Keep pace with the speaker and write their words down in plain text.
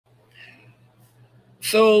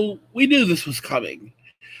So we knew this was coming.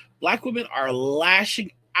 Black women are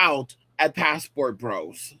lashing out at passport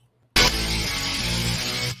bros.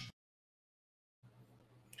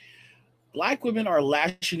 Black women are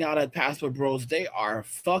lashing out at passport bros. They are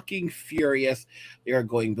fucking furious. They are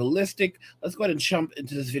going ballistic. Let's go ahead and jump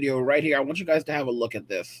into this video right here. I want you guys to have a look at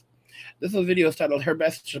this. This video is titled "Her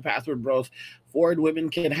Message to Passport Bros. Foreign women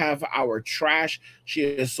can have our trash. She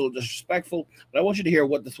is so disrespectful." But I want you to hear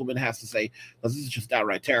what this woman has to say, because this is just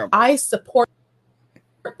downright terrible. I support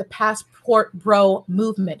the passport bro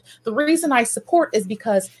movement. The reason I support is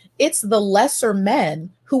because it's the lesser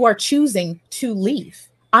men who are choosing to leave.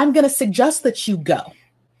 I'm going to suggest that you go.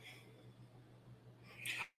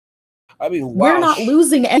 I mean, we're not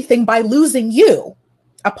losing anything by losing you.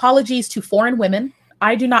 Apologies to foreign women.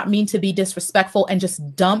 I do not mean to be disrespectful and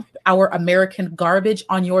just dump our American garbage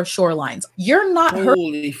on your shorelines. You're not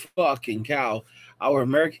holy fucking cow. Our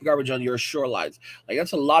American garbage on your shorelines. Like,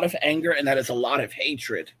 that's a lot of anger, and that is a lot of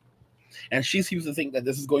hatred. And she seems to think that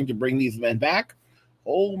this is going to bring these men back.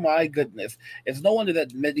 Oh my goodness. It's no wonder that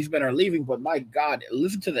these men are leaving, but my God,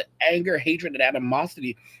 listen to the anger, hatred, and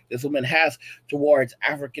animosity this woman has towards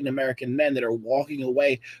African-American men that are walking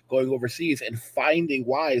away, going overseas, and finding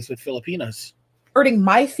wives with Filipinas. Hurting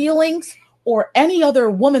my feelings or any other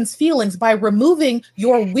woman's feelings by removing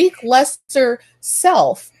your weak, lesser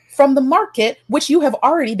self from the market, which you have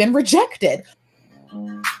already been rejected.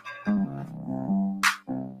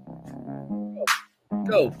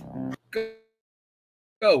 Go.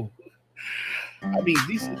 I mean,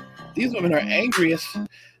 these women are angry as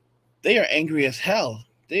hell.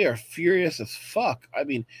 They are furious as fuck. I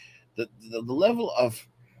mean, the level of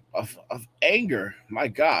anger, my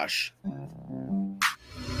gosh.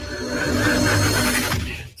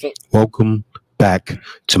 So welcome back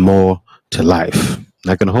to More to Life.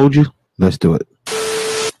 Not gonna hold you. Let's do it.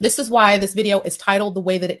 This is why this video is titled the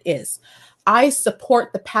way that it is. I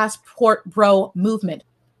support the passport bro movement.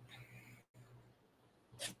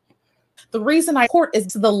 The reason I support is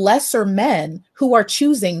the lesser men who are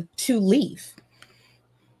choosing to leave.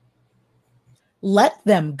 Let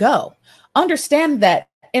them go. Understand that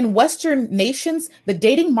in Western nations, the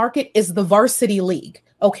dating market is the varsity league.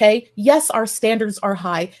 Okay. Yes, our standards are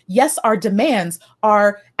high. Yes, our demands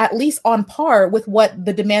are at least on par with what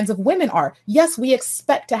the demands of women are. Yes, we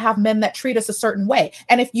expect to have men that treat us a certain way.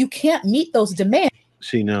 And if you can't meet those demands.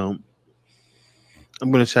 See, now,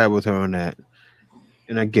 I'm going to side with her on that.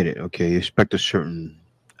 And I get it. Okay. You expect a certain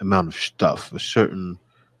amount of stuff, a certain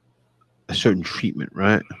treatment,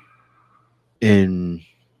 right? And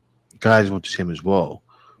guys want the same as well.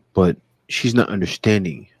 But she's not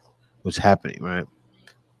understanding what's happening, right?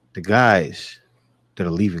 The guys that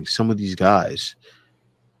are leaving, some of these guys,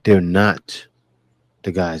 they're not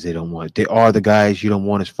the guys they don't want. They are the guys you don't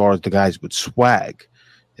want, as far as the guys with swag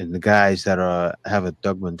and the guys that have a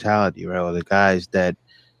thug mentality, right? Or the guys that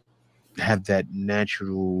have that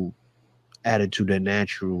natural attitude, that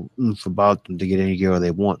natural oomph about them to get any girl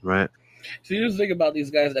they want, right? So you just think about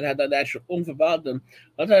these guys that have that natural oomph about them.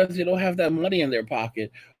 Sometimes they don't have that money in their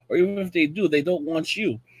pocket, or even if they do, they don't want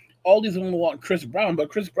you. All these women want Chris Brown,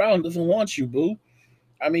 but Chris Brown doesn't want you, boo.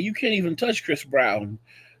 I mean, you can't even touch Chris Brown.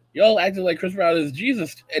 Y'all acting like Chris Brown is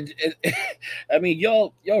Jesus. I mean,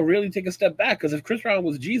 y'all really take a step back, because if Chris Brown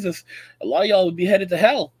was Jesus, a lot of y'all would be headed to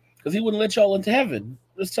hell, because he wouldn't let y'all into heaven.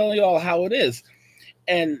 Just telling y'all how it is.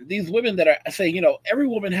 And these women that are saying, you know, every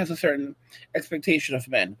woman has a certain expectation of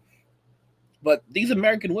men. But these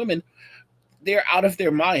American women, they're out of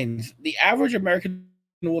their minds. The average American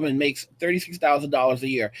woman makes $36,000 a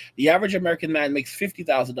year. The average American man makes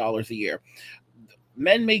 $50,000 a year.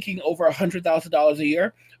 Men making over $100,000 a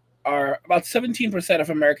year are about 17%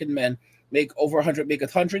 of American men make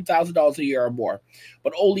 $100,000 a year or more.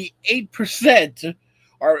 But only 8%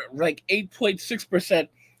 are like 8.6%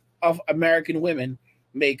 of American women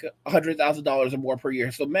make $100,000 or more per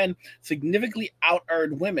year. So men significantly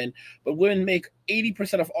out-earn women, but women make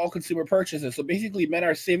 80% of all consumer purchases. So basically, men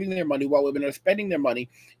are saving their money while women are spending their money,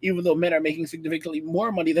 even though men are making significantly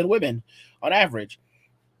more money than women on average.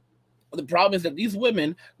 The problem is that these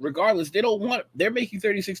women, regardless, they're making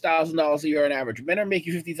 $36,000 a year on average. Men are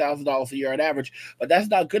making $50,000 a year on average, but that's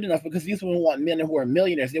not good enough, because these women want men who are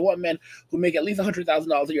millionaires. They want men who make at least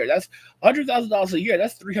 $100,000 a year. That's $100,000 a year.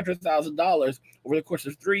 That's $300,000 over the course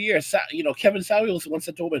of 3 years. You know, Kevin Samuels once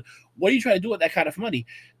said to a woman, "What are you trying to do with that kind of money?"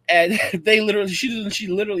 And she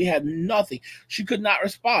literally had nothing. She could not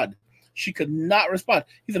respond. She could not respond.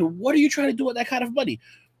 He said, "What are you trying to do with that kind of money?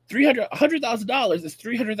 $100,000 is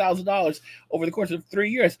 $300,000 over the course of 3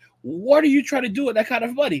 years. What are you trying to do with that kind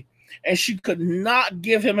of money?" And she could not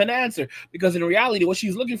give him an answer, because in reality, what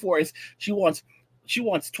she's looking for is she wants She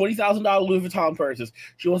wants $20,000 Louis Vuitton purses.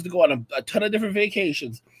 She wants to go on a ton of different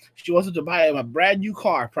vacations. She wants to buy a brand new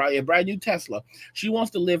car, probably a brand new Tesla. She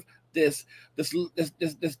wants to live this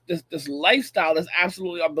lifestyle that's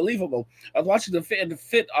absolutely unbelievable. I was watching the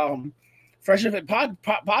Fit Fresh and Fit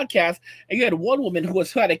podcast, and you had one woman who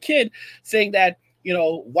had a kid saying that, you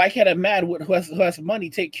know, why can't a man who has money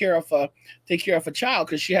take care of a child,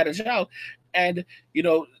 because she had a child, and you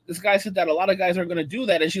know, this guy said that a lot of guys aren't going to do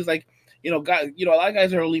that, and she's like, you know, a lot of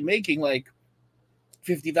guys are only making like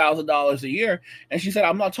 $50,000 a year, and she said,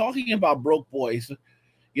 I'm not talking about broke boys.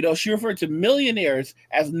 You know, she referred to millionaires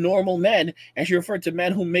as normal men, and she referred to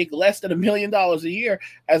men who make less than $1 million a year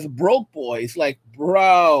as broke boys. Like,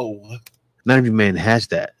 bro. Not every man has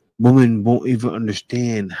that. Women won't even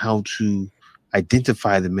understand how to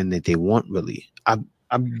identify the men that they want, really. I'm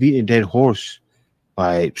beating a dead horse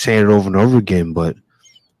by saying it over and over again, but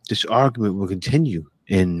this argument will continue.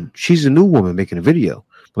 And she's a new woman making a video.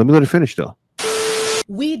 But let me let her finish, though.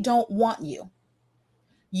 We don't want you.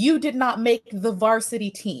 You did not make the varsity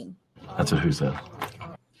team. That's a who said.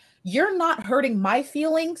 You're not hurting my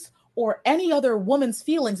feelings or any other woman's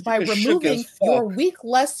feelings by removing your weak,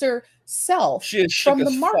 lesser self from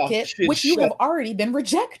the market, which you have already been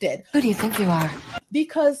rejected. Who do you think you are?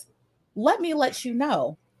 Because let me let you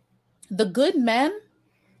know, the good men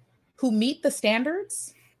who meet the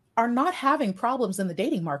standards are not having problems in the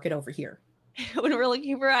dating market over here. When we're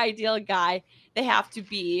looking for an ideal guy, they have to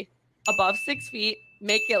be above 6 feet,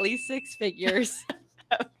 make at least six figures.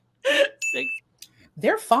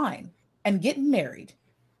 They're fine and getting married.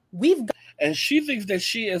 And she thinks that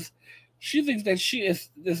she is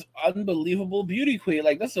this unbelievable beauty queen.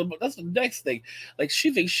 Like that's the next thing. Like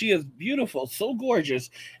she thinks she is beautiful, so gorgeous,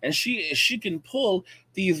 and she can pull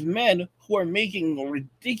these men who are making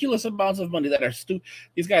ridiculous amounts of money, that are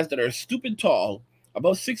these guys that are stupid tall,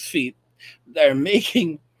 above 6 feet, that are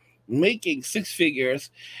making six figures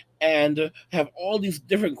and have all these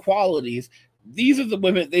different qualities. These are the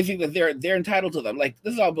women they think that they're entitled to them. Like,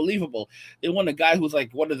 this is unbelievable. They want a guy who's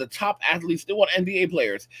like one of the top athletes. They want NBA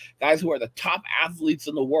players, guys who are the top athletes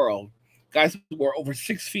in the world, guys who are over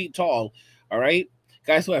 6 feet tall. All right,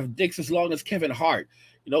 guys who have dicks as long as Kevin Hart.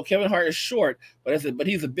 You know, Kevin Hart is short, but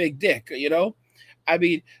he's a big dick. You know, I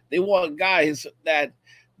mean, they want guys that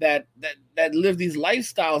live these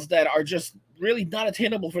lifestyles that are just really not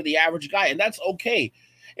attainable for the average guy, and that's okay.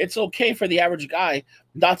 It's okay for the average guy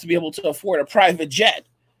not to be able to afford a private jet.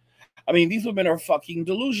 I mean, these women are fucking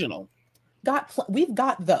delusional. We've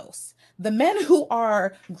got those. The men who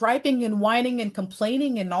are griping and whining and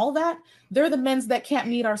complaining and all that, they're the men that can't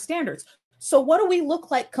meet our standards. So what do we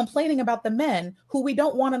look like complaining about the men who we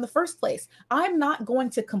don't want in the first place? I'm not going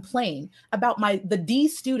to complain about the D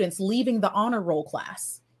students leaving the honor roll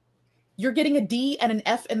class. You're getting a D and an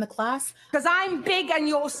F in the class. Because I'm big and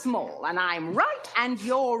you're small, and I'm right and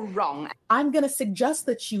you're wrong. I'm going to suggest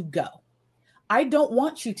that you go. I don't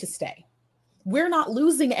want you to stay. We're not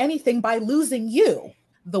losing anything by losing you.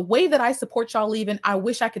 The way that I support y'all leaving, I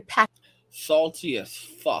wish I could pack salty as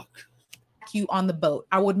fuck you on the boat.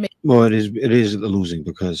 I would make. Well, it is losing,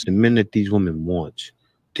 because the men that these women want,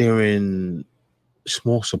 they're in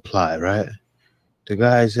small supply, right? The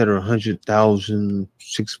guys that are 100,000,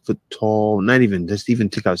 6 foot tall, let's even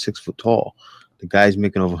take out 6 foot tall. The guys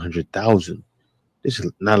making over 100,000. There's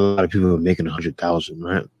not a lot of people making 100,000,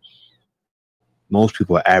 right? Most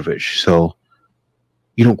people are average, so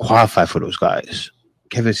you don't qualify for those guys.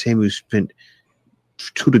 Kevin Samuels spent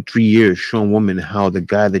 2 to 3 years showing women how the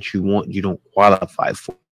guy that you want, you don't qualify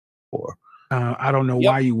for. I don't know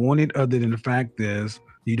why you want it, other than the fact is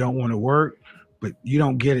you don't want to work. But you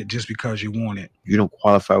don't get it just because you want it. You don't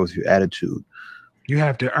qualify with your attitude. You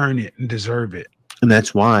have to earn it and deserve it. And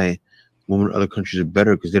that's why women in other countries are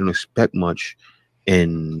better, because they don't expect much.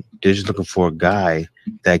 And they're just looking for a guy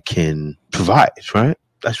that can provide, right?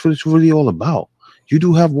 That's what it's really all about. You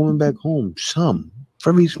do have women back home, some,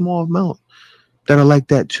 very small amount, that are like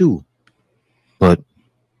that too. But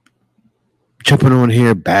jumping on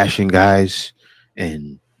here, bashing guys,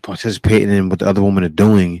 and participating in what the other women are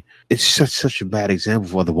doing, it's such a bad example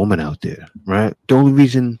for the woman out there, right? The only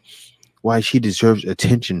reason why she deserves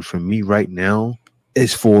attention from me right now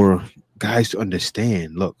is for guys to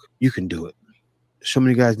understand, look, you can do it. So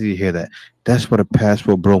many guys need to hear that. That's why the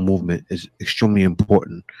Passport Bro movement is extremely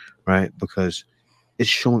important, right? Because it's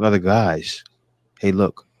showing other guys, hey,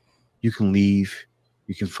 look, you can leave,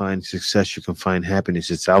 you can find success, you can find happiness.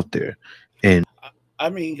 It's out there. And I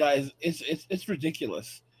mean, guys, it's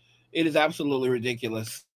ridiculous. It is absolutely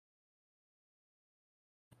ridiculous.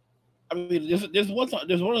 I mean, there's one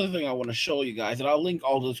other thing I want to show you guys, and I'll link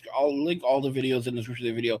all this. I'll link all the videos in the description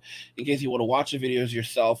of the video in case you want to watch the videos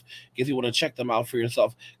yourself, in case you want to check them out for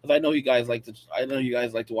yourself. Because I know you guys like to. I know you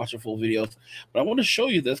guys like to watch the full videos, but I want to show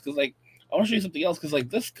you this because like I want to show you something else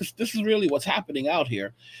because this is really what's happening out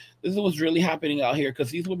here. This is what's really happening out here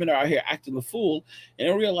because these women are out here acting the fool and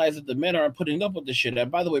don't realize that the men aren't putting up with this shit.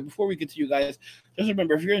 And by the way, before we get to you guys, just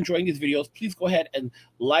remember if you're enjoying these videos, please go ahead and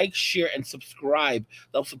like, share, and subscribe.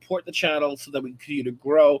 That'll support the channel so that we continue to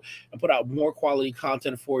grow and put out more quality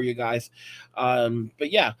content for you guys.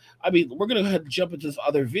 But yeah, I mean, we're gonna go ahead and jump into this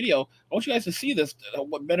other video. I want you guys to see this,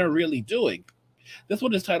 what men are really doing. This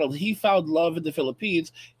one is titled "He Found Love in the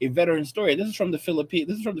Philippines: A Veteran Story." This is from the Philippines.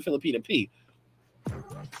 This is from the Filipina P.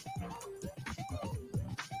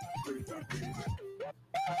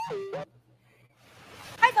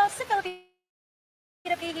 Hi folks, the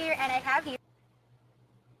Filipina P here, and I have here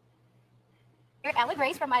Ella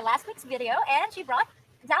Grace from my last week's video, and she brought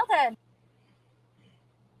Dalton,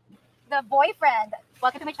 the boyfriend.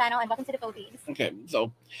 Welcome to my channel and welcome to the Philippines. Okay,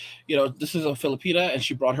 so, you know, this is a Filipina, and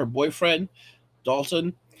she brought her boyfriend,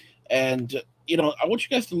 Dalton, and, you know, I want you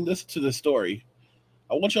guys to listen to the story.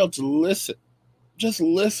 I want y'all to listen. Just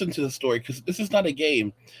listen to the story because this is not a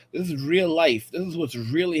game. This is real life. This is what's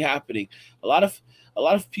really happening. A lot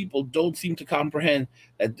of people don't seem to comprehend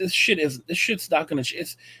that this shit's not gonna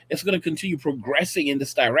it's gonna continue progressing in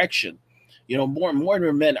this direction. You know, more and more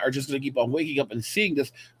men are just gonna keep on waking up and seeing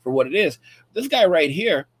this for what it is. This guy right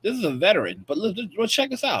here, this is a veteran. But let's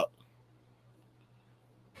check this out.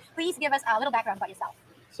 Please give us a little background about yourself.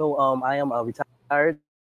 So I am retired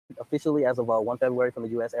officially as of 1 February from the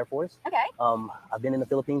U.S. Air Force. Okay. I've been in the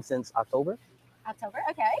Philippines since October. October,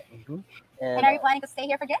 okay. Mm-hmm. And are you planning to stay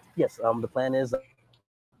here for good? Yes. The plan is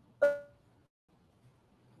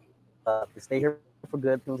to stay here for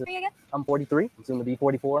good. I'm 43. I'm soon to be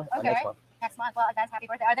 44 next month. Next month. Well, guys, happy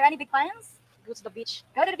birthday. Are there any big plans? Go to the beach.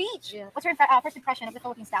 Go to the beach. Yeah. What's your first impression of the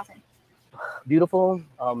Philippines, Dalton? Beautiful.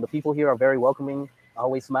 The people here are very welcoming,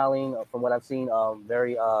 always smiling. From what I've seen,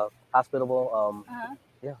 very hospitable.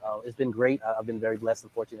 Yeah, it's been great. I've been very blessed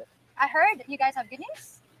and fortunate. I heard you guys have good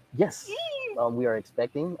news. Yes. We are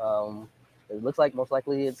expecting. It looks like most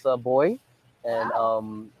likely it's a boy. And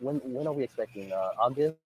wow. When are we expecting?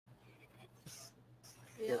 August?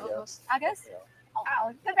 Yeah, August. August? Yeah.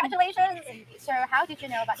 Wow, congratulations. So how did you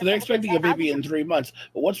know about So they're expecting a baby in 3 months.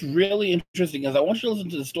 But what's really interesting is I want you to listen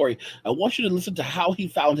to the story. I want you to listen to how he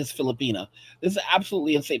found his Filipina. This is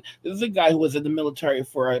absolutely insane. This is a guy who was in the military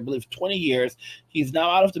for, I believe, 20 years. He's now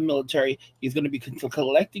out of the military. He's going to be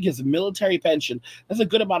collecting his military pension. That's a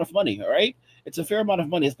good amount of money, all right? It's a fair amount of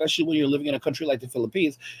money, especially when you're living in a country like the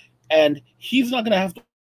Philippines. And he's not going to have to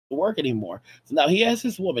work anymore. So now he has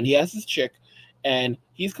his woman. He has his chick. And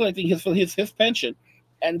he's collecting his pension.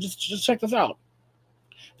 And just check this out.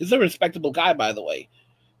 This is a respectable guy, by the way.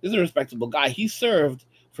 This is a respectable guy. He served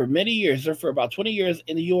for many years, for about 20 years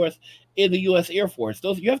in the U.S. Air Force.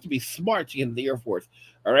 You have to be smart to get into the Air Force,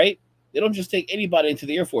 all right? They don't just take anybody into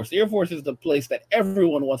the Air Force. The Air Force is the place that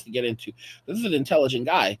everyone wants to get into. This is an intelligent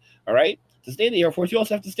guy, all right? To stay in the Air Force, you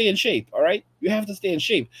also have to stay in shape, all right? You have to stay in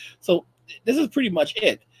shape. So this is pretty much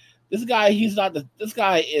it. This guy,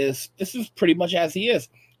 this is pretty much as he is.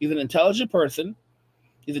 He's an intelligent person.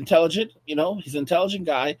 He's intelligent, you know, he's an intelligent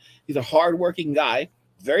guy. He's a hardworking guy,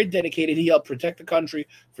 very dedicated. He helped protect the country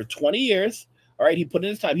for 20 years. All right. He put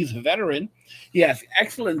in his time. He's a veteran. He has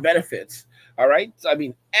excellent benefits. All right. I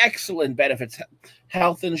mean, excellent benefits,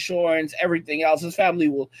 health insurance, everything else. His family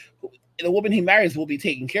the woman he marries will be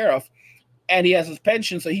taken care of. And he has his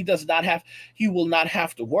pension. So he will not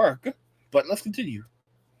have to work. But let's continue.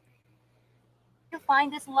 You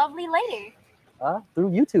find this lovely lady? Through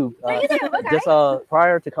YouTube. Okay. Just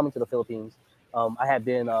prior to coming to the Philippines, I had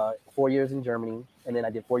been 4 years in Germany, and then I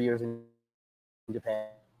did 4 years in Japan,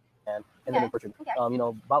 and then in Puerto Rico. Okay. You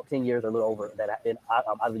know, about 10 years or a little over that I've been out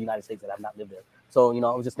of the United States that I've not lived there. So, you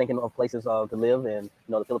know, I was just thinking of places to live, and,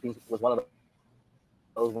 you know, the Philippines was one of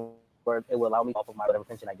those where it would allow me off of my whatever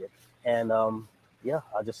pension I get. And, yeah,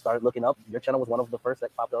 I just started looking up. Your channel was one of the first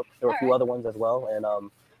that popped up. There were a few other ones as well, and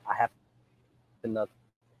I happened to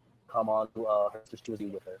come on to her sister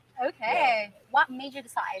with her. Okay. Yeah. What made you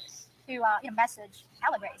decide to message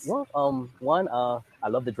Ella Grace? Well, one, I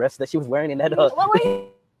love the dress that she was wearing in that. What were you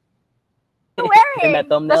wearing? In that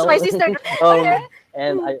thumbnail. That's my sister. Okay.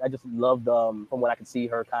 And I just loved, from what I could see,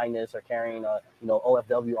 her kindness, her caring. You know,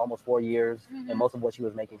 OFW almost 4 years, and most of what she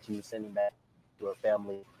was making, she was sending back to her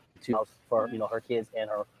family, for you know, her kids and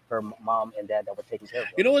her her mom and dad that were taking care of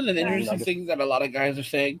her. You know what? An And, interesting just, thing that a lot of guys are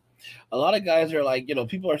saying. A lot of guys are like,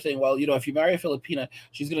 people are saying, well, if you marry a Filipina,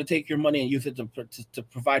 she's going to take your money and use it to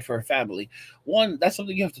provide for her family. One, that's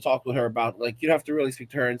something you have to talk with her about. Like, you have to really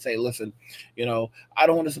speak to her and say, listen, I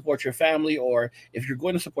don't want to support your family, or if you're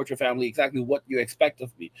going to support your family, exactly what you expect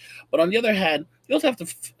of me. But on the other hand, you also have to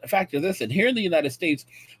factor this in. Here in the United States,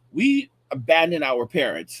 we abandon our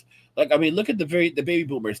parents. Like, I mean, look at the baby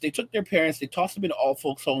boomers. They took their parents, they tossed them into all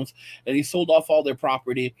folks' homes, and they sold off all their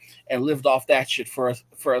property and lived off that shit for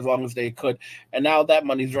as long as they could. And now that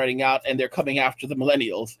money's running out, and they're coming after the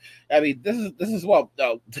millennials. I mean, this is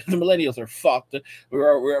the millennials are fucked. We're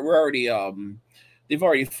already they've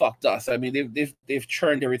already fucked us. I mean, they've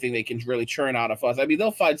churned everything they can really churn out of us. I mean, they'll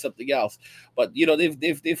find something else, but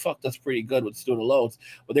they've fucked us pretty good with student loans.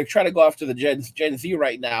 But they're trying to go after the Gen Z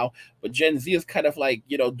right now. But Gen Z is kind of like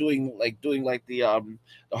doing the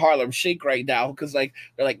Harlem Shake right now, because like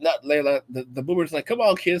they're like, not the boomers like, come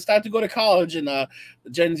on kids, time to go to college, and the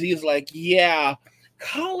Gen Z is like, yeah.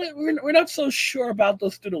 College, we're not so sure about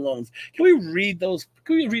those student loans. Can we read those?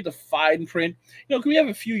 Can we read the fine print? Can we have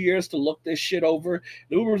a few years to look this shit over?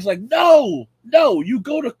 The Uber's like, no, you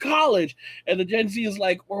go to college. And the Gen Z is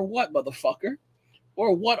like, or what, motherfucker?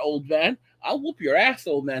 Or what, old man? I'll whoop your ass,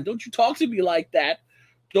 old man. Don't you talk to me like that.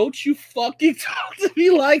 Don't you fucking talk to me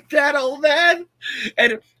like that, old man.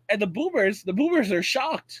 And the boomers are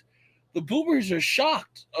shocked. The boomers are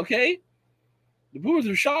shocked, okay? The boomers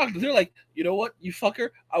are shocked. They're like, you know what, you fucker?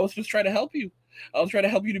 I was just trying to help you. I was trying to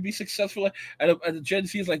help you to be successful. And the Gen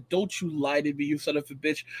Z is like, don't you lie to me, you son of a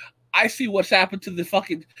bitch. I see what's happened to the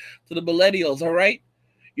millennials, all right?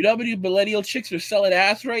 You know how many millennial chicks are selling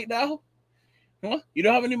ass right now? Huh? You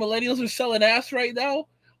know how many millennials are selling ass right now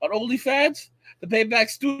on OnlyFans to pay back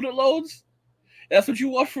student loans? That's what you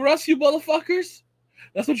want for us, you motherfuckers?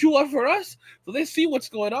 That's what you want for us? So they see what's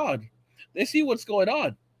going on. They see what's going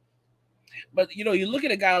on. But you look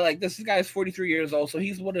at a guy like this. This guy is 43 years old, so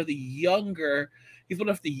he's one of the youngest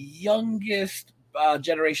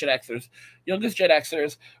Generation Xers, youngest Gen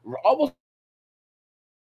Xers, almost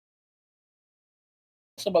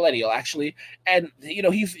a millennial actually. And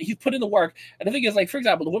he's put in the work. And the thing is, like, for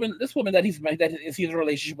example, this woman that he's in a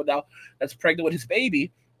relationship with now, that's pregnant with his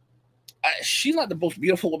baby. She's not the most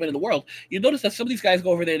beautiful woman in the world. You notice that some of these guys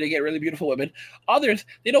go over there and they get really beautiful women. Others,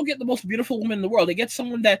 they don't get the most beautiful woman in the world. They get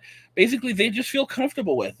someone that basically they just feel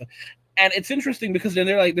comfortable with. And it's interesting because then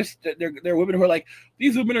they're like this. They're women who are like,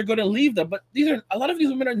 these women are going to leave them, but a lot of these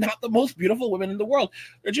women are not the most beautiful women in the world.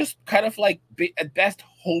 They're just kind of like at best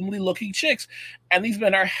homely looking chicks, and these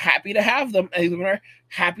men are happy to have them, and these women are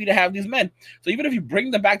happy to have these men. So even if you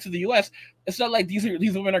bring them back to the U.S., it's not like these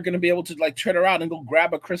women are going to be able to like turn around and go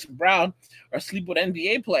grab a Chris Brown or sleep with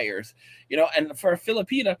NBA players, And for a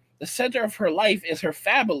Filipina, the center of her life is her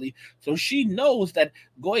family. So she knows that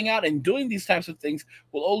going out and doing these types of things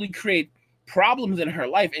will only create problems in her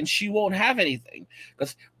life, and she won't have anything,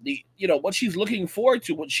 because what she's looking forward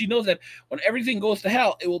to, what she knows that when everything goes to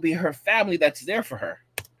hell, it will be her family that's there for her.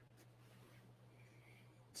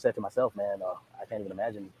 Said to myself, man, I can't even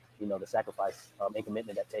imagine, the sacrifice and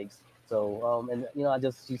commitment that takes. So,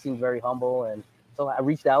 she seemed very humble, and so I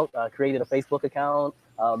reached out, created a Facebook account,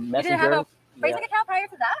 Messenger. You didn't have a Facebook account prior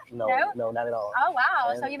to that? No, not at all. Oh wow!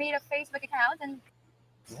 And so you made a Facebook account and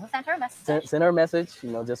sent her a message. Sent her a message,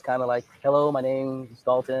 just kind of like, hello, my name is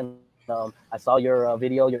Dalton. I saw your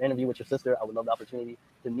video, your interview with your sister. I would love the opportunity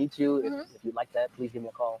to meet you. If you'd like that, please give me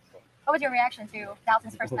a call. So. What was your reaction to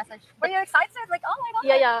Dalton's first message? Were you excited? Like, oh my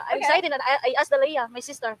god. Yeah, I'm excited. And I asked Dalea, my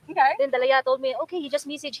sister. Okay. Then Dalea told me, okay, you just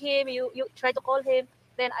message him. You try to call him.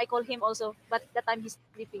 Then I called him also, but that time he's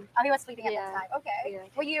sleeping. Oh, he was sleeping at that time. Okay. Yeah.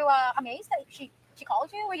 Were you amazed that she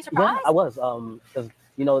called you? Were you surprised? Yeah, I was. Because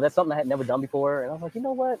that's something I had never done before, and I was like, you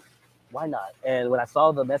know what? Why not? And when I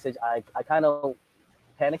saw the message, I kind of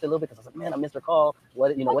panicked a little bit because I was like, man, I missed her call.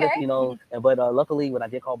 What if but luckily when I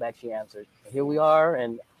did call back, she answered. And here we are,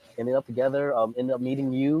 and ended up together. Ended up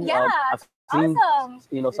meeting you. Yeah, I've seen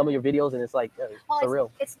awesome. Some of your videos, and it's like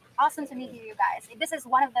surreal. It's awesome to meet you guys. This is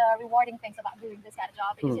one of the rewarding things about doing this kind of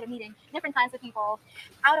job, because you're meeting different kinds of people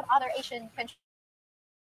out of other Asian countries.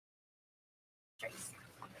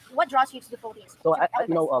 What draws you to the Philippines? So I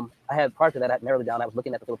had, prior to that, I narrowed it down. I was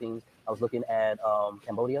looking at the Philippines. I was looking at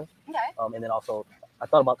Cambodia. Okay. And then also I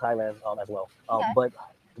thought about Thailand as well. But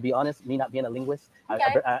to be honest, me not being a linguist,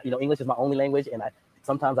 English is my only language, and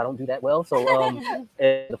sometimes I don't do that well. So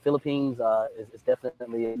the Philippines is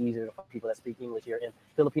definitely easier for people that speak English here. And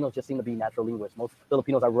Filipinos just seem to be natural linguists. Most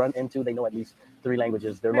Filipinos I run into, they know at least 3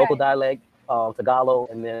 languages. Their local dialect, Tagalog,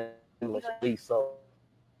 and then English at least. So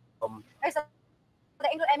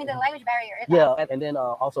the language barrier. Yeah, and then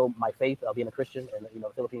also my faith, being a Christian, and the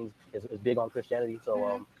Philippines is big on Christianity,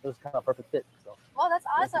 so it was kind of a perfect fit. So. Well, that's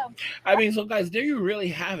awesome. I mean, so guys, there you really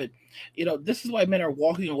have it. This is why men are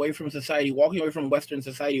walking away from society, walking away from Western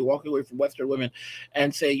society, walking away from Western women,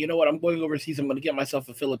 and say, you know what, I'm going overseas. I'm going to get myself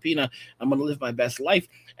a Filipina. I'm going to live my best life.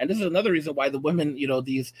 And this is another reason why the women,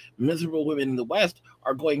 these miserable women in the West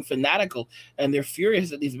are going fanatical, and they're furious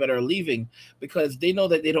that these men are leaving because they know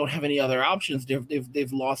that they don't have any other options.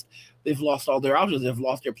 They've lost all their options. They've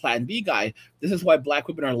lost their plan B guy. This is why black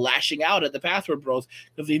women are lashing out at the password bros,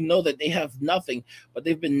 because they know that they have nothing, but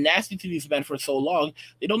they've been nasty to these men for so long.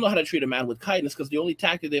 They don't know how to treat a man with kindness, because the only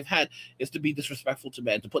tactic they've had is to be disrespectful to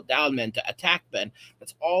men, to put down men, to attack men.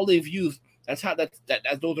 That's all they've used. Those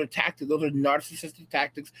are tactics. Those are narcissistic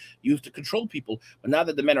tactics used to control people. But now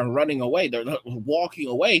that the men are running away, they're walking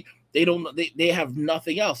away. They have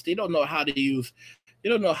nothing else. They don't know how to use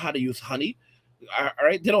honey. All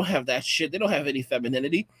right, they don't have that shit. They don't have any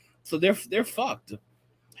femininity, so they're fucked.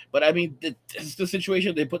 But I mean, it's the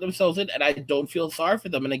situation they put themselves in, and I don't feel sorry for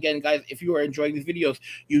them. And again, guys, if you are enjoying these videos,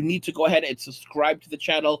 you need to go ahead and subscribe to the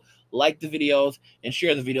channel, like the videos, and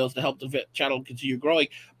share the videos to help the channel continue growing.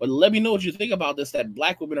 But let me know what you think about this, that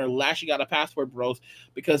black women are lashing out of passport bros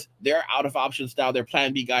because they're out of options now. They're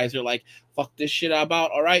plan B guys. They're like, fuck this shit, I'm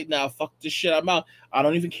out. All right, now, fuck this shit, I'm out. I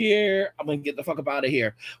don't even care. I'm going to get the fuck up out of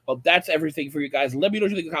here. Well, that's everything for you guys. Let me know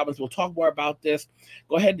what you think in the comments. We'll talk more about this.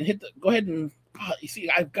 Go ahead and you see,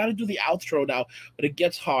 I've got to do the outro now, but it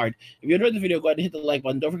gets hard. If you enjoyed the video, go ahead and hit the like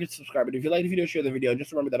button. Don't forget to subscribe. And if you like the video, share the video. And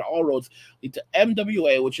just remember that all roads lead to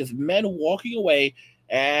MWA, which is men walking away.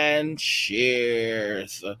 And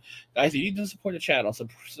cheers. Guys, you need to support the channel. So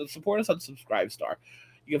support us on Subscribe Star.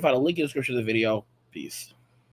 You can find a link in the description of the video. Peace.